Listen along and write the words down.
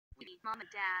Mom and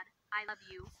Dad, I love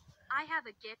you. I have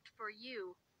a gift for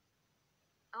you.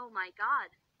 Oh my god,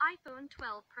 iPhone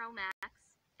 12 Pro Max.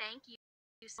 Thank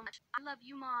you so much. I love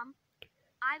you, Mom.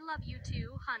 I love you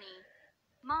too, honey.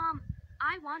 Mom,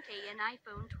 I want an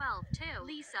iPhone 12 too.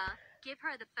 Lisa, give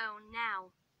her the phone now.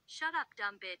 Shut up,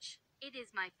 dumb bitch. It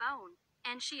is my phone.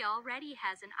 And she already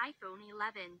has an iPhone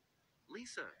 11.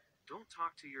 Lisa, don't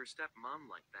talk to your stepmom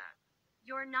like that.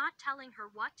 You're not telling her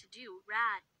what to do,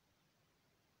 rat.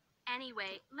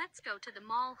 Anyway, let's go to the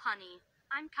mall, honey.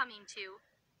 I'm coming too.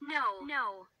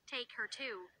 No, take her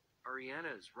too.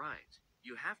 Ariana is right.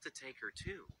 You have to take her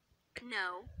too.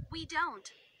 No, we don't.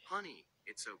 Honey,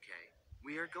 it's okay.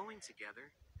 We are going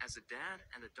together, as a dad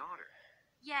and a daughter.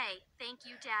 Yay, thank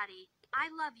you, Daddy.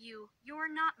 I love you.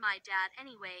 You're not my dad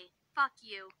anyway. Fuck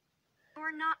you.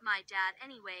 You're not my dad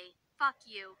anyway. Fuck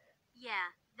you.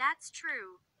 Yeah, that's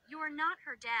true. You're not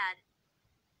her dad.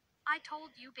 I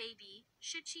told you, baby.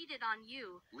 She cheated on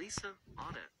you. Lisa,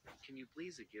 Anna, can you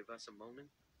please give us a moment?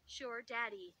 Sure,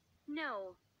 Daddy.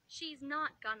 No, she's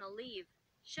not gonna leave.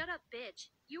 Shut up, bitch.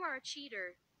 You are a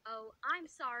cheater. Oh, I'm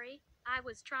sorry. I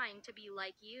was trying to be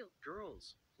like you.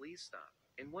 Girls, please stop.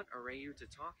 And what are you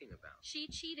talking about? She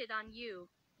cheated on you.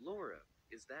 Laura,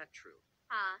 is that true?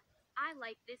 I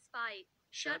like this fight.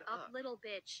 Shut up, little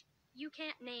bitch. You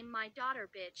can't name my daughter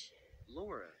bitch.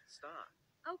 Laura, stop.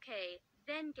 Okay,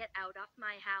 then get out of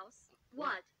my house.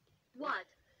 What?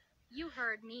 You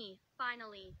heard me,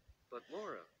 finally. But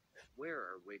Laura, where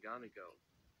are we gonna go?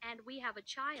 And we have a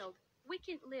child. We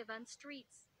can't live on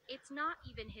streets. It's not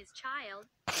even his child,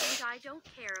 and I don't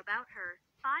care about her.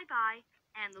 Bye-bye.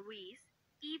 And Louise,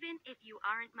 even if you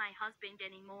aren't my husband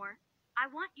anymore, I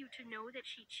want you to know that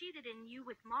she cheated in you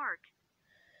with Mark.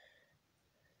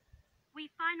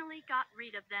 We finally got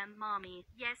rid of them, Mommy.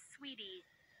 Yes, sweetie.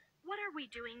 What are we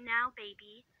doing now,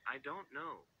 baby? I don't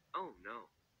know. Oh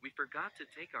no. We forgot to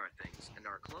take our things and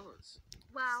our clothes.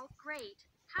 Wow, great.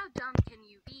 How dumb can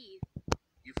you be?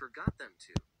 You forgot them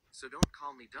too, so don't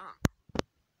call me dumb.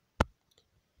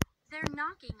 They're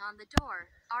knocking on the door.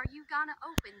 Are you gonna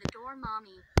open the door,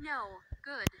 Mommy? No.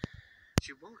 Good.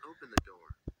 She won't open the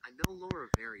door. I know Laura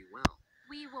very well.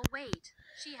 We will wait.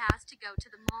 She has to go to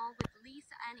the mall with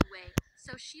Lisa anyway,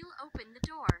 so she'll open the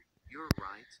door. You're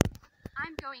right.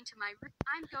 I'm going to my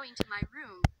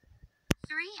room.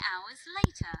 3 hours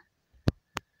later.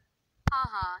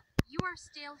 Haha, you are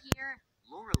still here.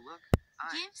 Laura, look.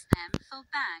 Gives them for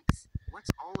bags.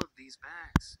 What's all of these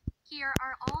bags? Here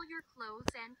are all your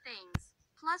clothes and things,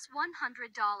 plus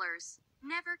 $100.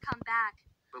 Never come back.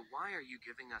 But why are you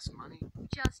giving us money?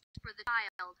 Just for the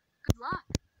child. Good luck.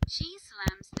 She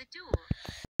slams the door.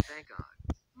 Thank God.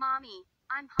 Mommy,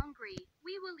 I'm hungry.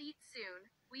 We will eat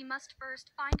soon. We must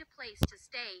first find a place to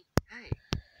stay. Hey,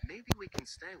 maybe we can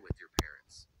stay with your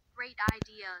parents. Great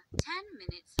idea. 10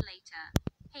 minutes later.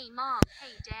 Hey, Mom.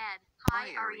 Hey, Dad.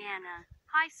 Hi, Ariana.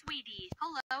 Hi, sweetie.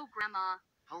 Hello, Grandma.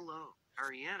 Hello,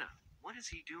 Ariana. What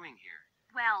is he doing here?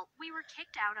 Well, we were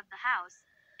kicked out of the house,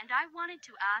 and I wanted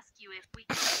to ask you if we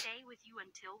could stay with you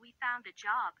until we found a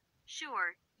job.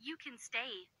 Sure, you can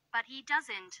stay, but he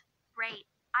doesn't. Great.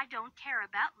 I don't care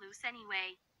about Luce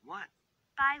anyway. What?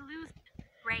 Bye, Luce.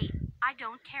 Great. I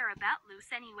don't care about Luce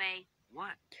anyway.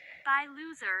 What? Bye,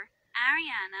 loser.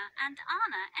 Ariana and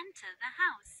Anna enter the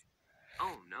house.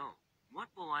 Oh no. What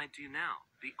will I do now?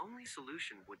 The only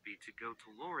solution would be to go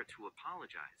to Laura to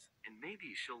apologize, and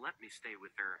maybe she'll let me stay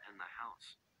with her in the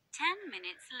house. 10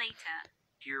 minutes later.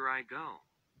 Here I go.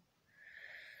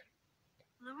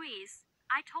 Louise,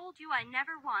 I told you I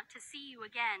never want to see you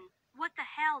again. What the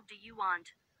hell do you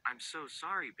want? I'm so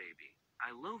sorry, baby.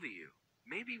 I love you.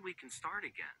 Maybe we can start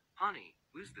again. Honey,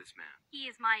 who's this man?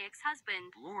 He is my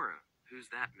ex-husband. Laura,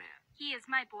 who's that man? He is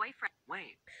my boyfriend.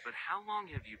 Wait, but how long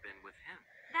have you been with him?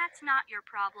 That's not your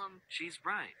problem. She's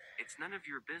right. It's none of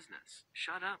your business.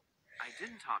 Shut up. I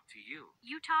didn't talk to you.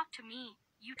 You talk to me.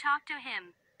 You talk to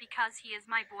him, because he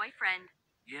is my boyfriend.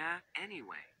 Yeah,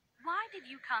 anyway. Why did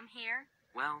you come here?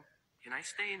 Well, can I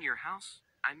stay in your house?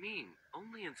 I mean,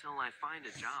 only until I find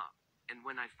a job. And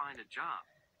when I find a job,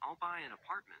 I'll buy an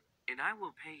apartment. And I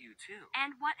will pay you too.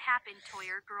 And what happened to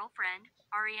your girlfriend,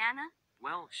 Ariana?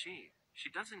 Well, she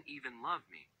doesn't even love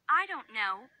me. I don't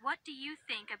know. What do you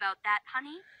think about that,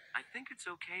 honey? I think it's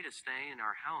okay to stay in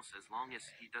our house as long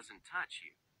as he doesn't touch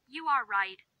you. You are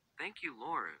right. Thank you,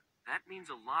 Laura. That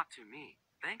means a lot to me.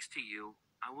 Thanks to you,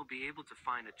 I will be able to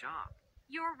find a job.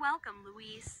 You're welcome,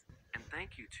 Louise. And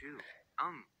thank you too.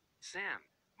 Sam.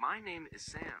 My name is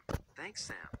Sam. Thanks,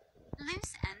 Sam.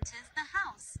 Luce enters the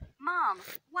house. Mom,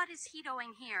 what is he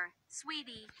doing here?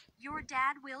 Sweetie, your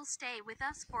dad will stay with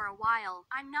us for a while.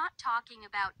 I'm not talking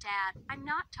about Dad.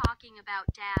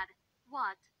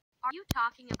 What? Are you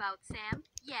talking about Sam?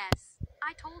 Yes.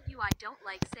 I told you I don't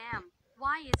like Sam.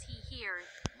 Why is he here?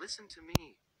 Listen to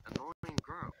me, annoying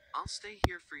girl. I'll stay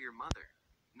here for your mother,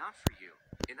 not for you.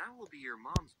 And I will be your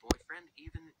mom's boyfriend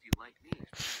even if you like me.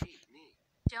 Hate me.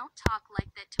 Don't talk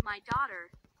like that to my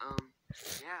daughter.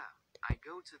 Yeah. I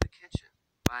go to the kitchen.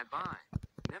 Bye bye.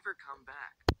 Never come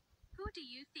back. Who do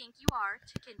you think you are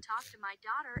to can talk to my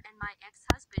daughter and my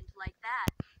ex-husband like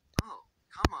that? Oh,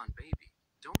 come on, baby.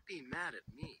 Don't be mad at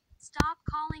me. Stop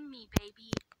calling me baby.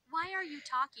 Why are you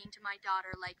talking to my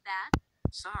daughter like that?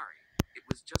 Sorry. It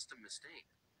was just a mistake.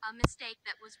 A mistake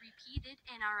that was repeated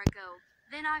an hour ago.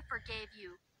 Then I forgave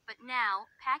you. But now,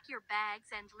 pack your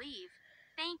bags and leave.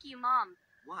 Thank you, Mom.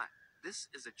 What? This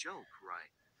is a joke,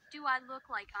 right? Do I look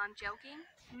like I'm joking?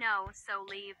 No, so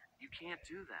leave. You can't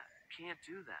do that. Can't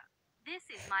do that. This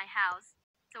is my house,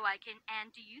 so I can.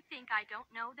 And do you think I don't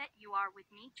know that you are with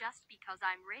me just because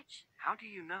I'm rich? How do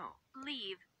you know?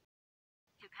 Leave.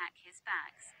 To pack his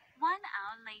bags. 1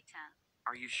 hour later.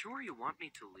 Are you sure you want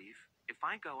me to leave? If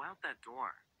I go out that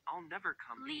door, I'll never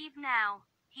come back. Leave now.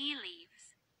 He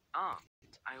leaves.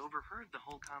 I overheard the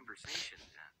whole conversation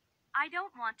then. I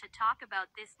don't want to talk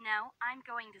about this now. I'm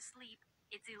going to sleep.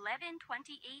 It's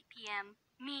 11:28 p.m.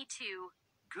 Me too.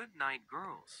 Good night,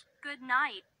 girls. Good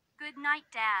night. Good night,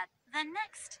 Dad. The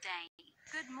next day.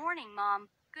 Good morning, Mom.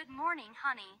 Good morning,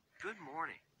 honey. Good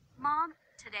morning. Mom,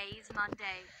 today's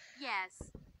Monday.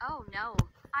 Yes. Oh no,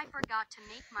 I forgot to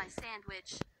make my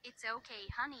sandwich. It's okay,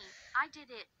 honey. I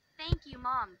did it. Thank you,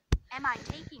 Mom. Am I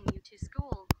taking you to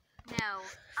school? No,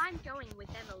 I'm going with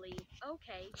Emily.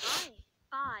 Okay, bye.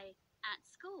 Bye. At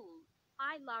school.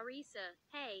 Hi, Larissa.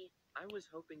 Hey. I was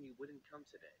hoping you wouldn't come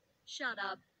today. Shut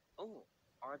up. Oh,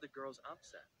 are the girls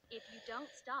upset? If you don't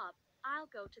stop, I'll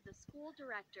go to the school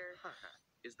director. Haha.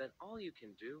 Is that all you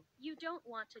can do? You don't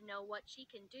want to know what she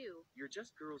can do. You're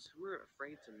just girls who are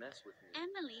afraid to mess with me.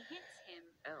 Emily hits him.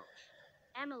 Ouch.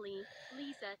 Emily,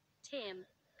 Lisa, Tim,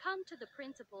 come to the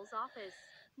principal's office.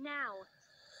 Now.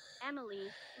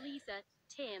 Emily, Lisa,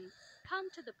 Tim, come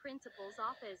to the principal's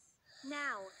office.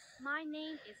 Now. My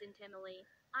name isn't Emily.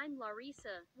 I'm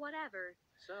Larissa. Whatever.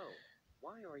 So,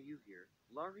 why are you here?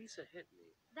 Larissa hit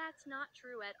me. That's not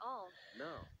true at all.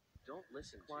 No, don't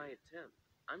listen. Quiet, Tim.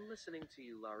 I'm listening to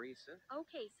you, Larissa.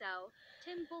 Okay, so,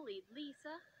 Tim bullied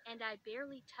Lisa, and I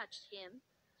barely touched him.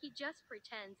 He just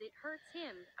pretends it hurts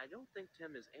him. I don't think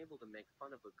Tim is able to make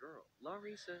fun of a girl.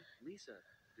 Larissa, Lisa,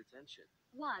 detention.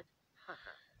 What?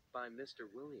 Haha. By Mr.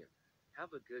 William.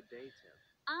 Have a good day, Tim.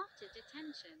 After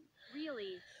detention.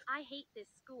 Really, I hate this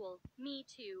school. Me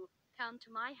too. Come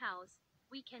to my house.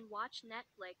 We can watch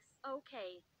Netflix.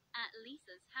 Okay. At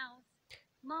Lisa's house.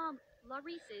 Mom,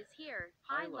 Larissa is here.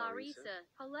 Hi, Larissa.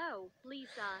 Hello,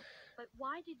 Lisa. But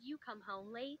why did you come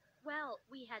home late? Well,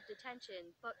 we had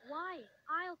detention. But why?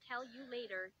 I'll tell you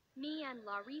later. Me and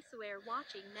Larissa were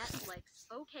watching Netflix.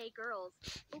 Okay, girls.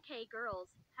 Okay, girls.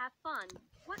 Have fun.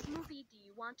 What movie do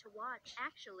you want to watch?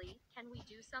 Actually, can we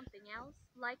do something else?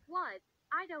 Like what?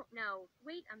 I don't know.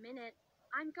 Wait a minute.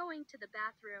 I'm going to the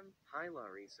bathroom. Hi,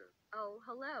 Larissa. Oh,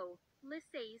 hello.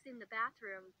 Lissa's in the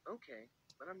bathroom. Okay,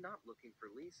 but I'm not looking for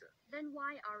Lisa. Then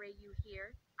why are you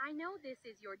here? I know this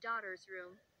is your daughter's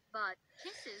room, but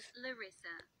kisses,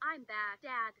 Larissa. I'm back.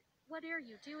 Dad, what are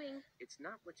you doing? It's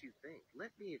not what you think.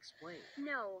 Let me explain.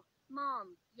 No.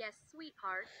 Mom. Yes,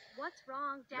 sweetheart. What's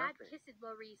wrong? Dad Nothing. kissed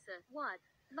Larissa. What?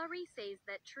 Larissa, is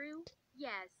that true?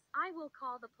 Yes. I will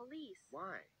call the police.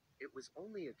 Why? It was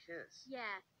only a kiss.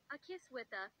 Yeah. A kiss with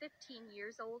a 15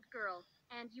 years old girl.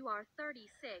 And you are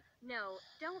 36. No,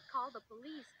 don't call the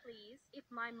police, please. If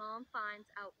my mom finds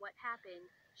out what happened,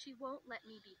 she won't let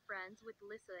me be friends with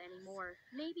Lisa anymore.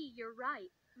 Maybe you're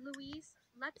right. Louise,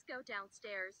 let's go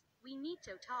downstairs. We need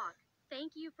to talk.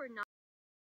 Thank you for not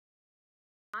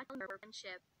our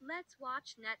friendship. Let's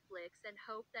watch Netflix and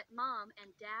hope that mom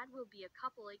and dad will be a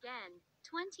couple again.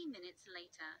 20 minutes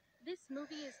later. This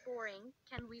movie is boring.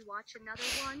 Can we watch another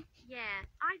one? Yeah,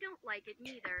 I don't like it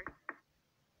neither.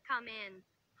 Come in.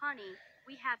 Honey,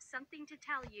 we have something to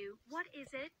tell you. What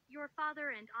is it? Your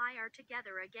father and I are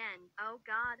together again. Oh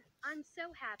God, I'm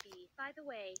so happy. By the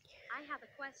way, I have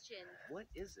a question. What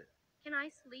is it? Can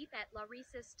I sleep at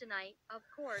Larissa's tonight? Of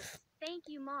course. Thank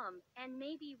you, Mom. And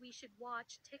maybe we should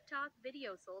watch TikTok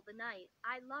videos all the night.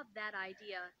 I love that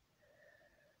idea.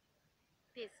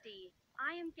 Pisty.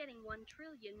 I am getting 1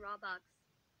 trillion Robux.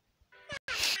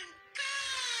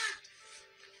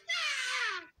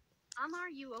 Are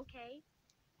you okay?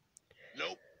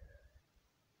 Nope.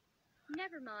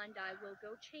 Never mind, I will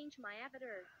go change my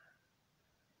avatar.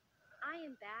 I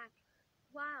am back.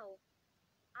 Wow.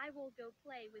 I will go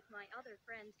play with my other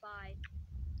friends. Bye.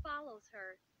 Follows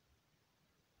her.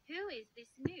 Who is this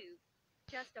noob?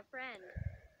 Just a friend.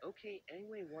 Okay,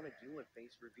 anyway, wanna do a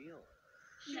face reveal?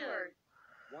 Sure.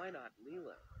 Why not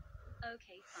Leela?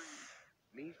 Okay, fine.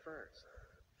 Me first.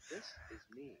 This is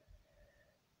me.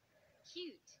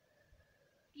 Cute.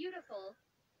 Beautiful.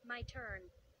 My turn.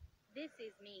 This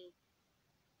is me.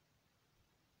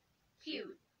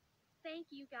 Cute. Thank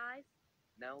you, guys.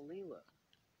 Now Leela.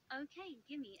 Okay,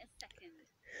 give me a second.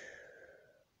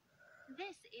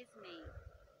 This is me.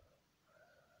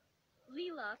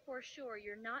 Leela, for sure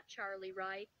you're not Charlie,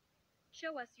 right?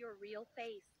 Show us your real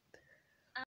face.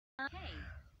 Okay.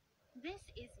 This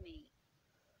is me.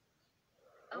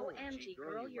 OMG,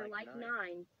 girl, you're like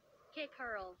 9. Kick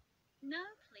Hurl. No,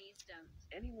 please don't.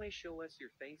 Anyway, show us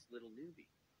your face, little newbie.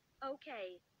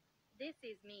 Okay. This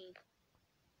is me.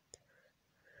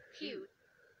 Cute.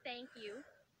 Thank you.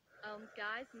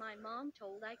 Guys, my mom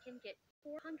told I can get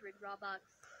 400 Robux.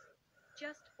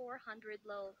 Just 400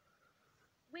 lol.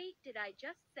 Wait, did I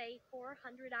just say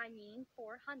 400? I mean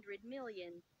 400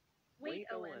 million. Wait,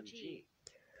 OMG.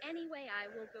 Anyway,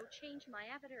 I will go change my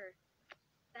avatar.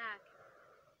 Back.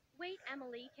 Wait,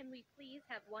 Emily, can we please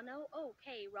have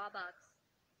 100k Robux?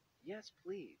 Yes,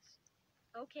 please.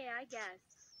 Okay, I guess.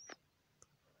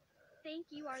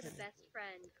 Think you are the best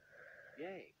friend.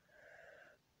 Yay.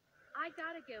 I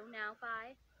gotta go now,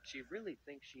 bye. She really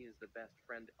thinks she is the best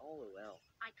friend, lol.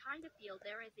 I kinda feel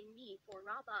there is a need for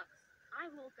Robux. I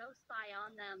will go spy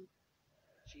on them.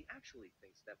 She actually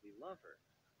thinks that we love her.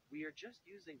 We are just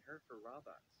using her for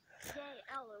Robux. Yay,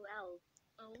 lol.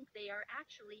 They are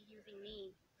actually using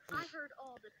me. I heard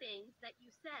all the things that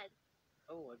you said.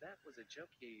 Oh, that was a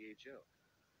joke, yeah, joke.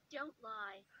 Don't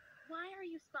lie. Why are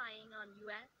you spying on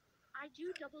US? I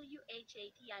do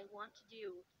WHAT I want to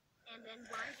do. And then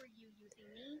why were you using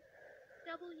me?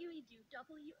 WE do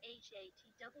WHAT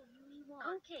WE want.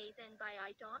 Okay, then bye,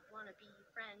 I don't wanna be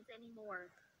friends anymore.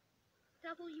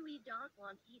 WE don't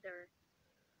want either.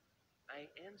 I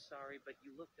am sorry, but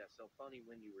you looked so funny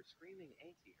when you were screaming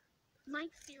ATR.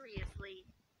 Mike, seriously.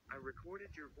 I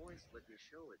recorded your voice, let me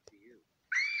show it to you.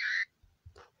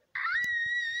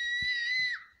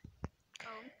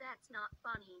 Oh, that's not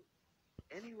funny.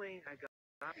 Anyway, I got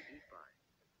to eat, bye.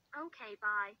 Okay,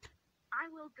 bye. I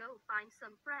will go find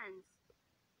some friends.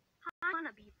 I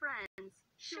wanna be friends.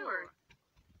 Sure.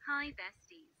 Hi,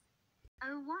 besties.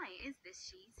 Oh, why is this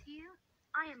she's here?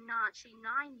 I am not. She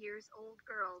 9 years old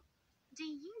girl. Do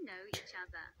you know each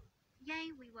other?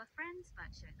 Yay, we were friends, but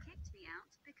she kicked me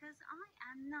out because I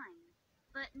am 9.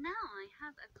 But now I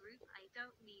have a group. I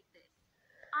don't need this.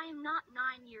 I am not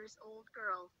 9 years old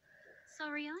girl.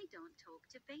 Sorry, I don't talk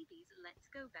to babies. Let's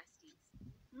go, besties.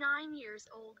 9 years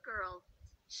old girl.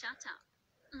 Shut up.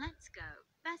 Let's go,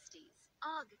 besties.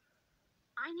 Ugh.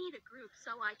 I need a group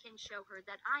so I can show her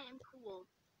that I am cool.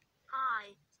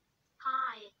 Hi.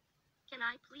 Hi. Can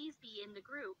I please be in the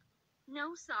group?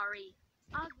 No, sorry.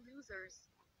 Ugh, losers.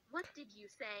 What did you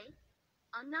say?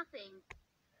 Nothing.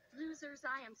 Losers,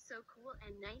 I am so cool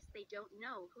and nice they don't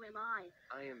know who am I.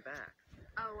 I am back.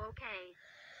 Oh, okay.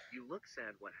 You look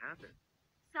sad, what happened?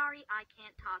 Sorry, I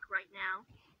can't talk right now.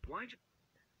 Why'd you...